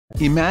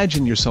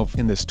Imagine yourself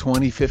in this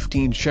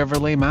 2015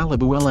 Chevrolet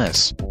Malibu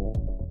LS.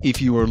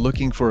 If you are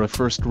looking for a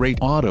first-rate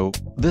auto,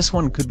 this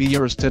one could be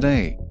yours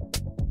today.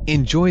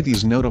 Enjoy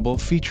these notable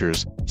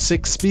features: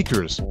 6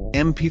 speakers,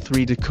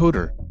 MP3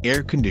 decoder,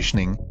 air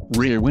conditioning,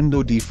 rear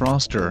window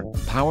defroster,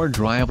 power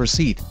driver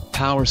seat,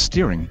 power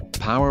steering,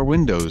 power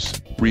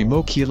windows,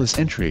 remote keyless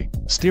entry,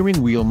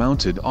 steering wheel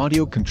mounted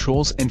audio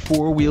controls and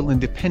 4-wheel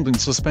independent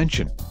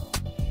suspension.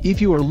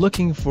 If you are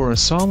looking for a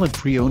solid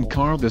pre-owned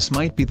car, this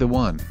might be the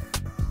one.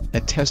 A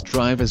test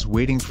drive is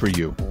waiting for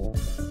you.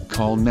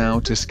 Call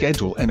now to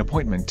schedule an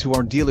appointment to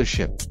our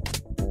dealership.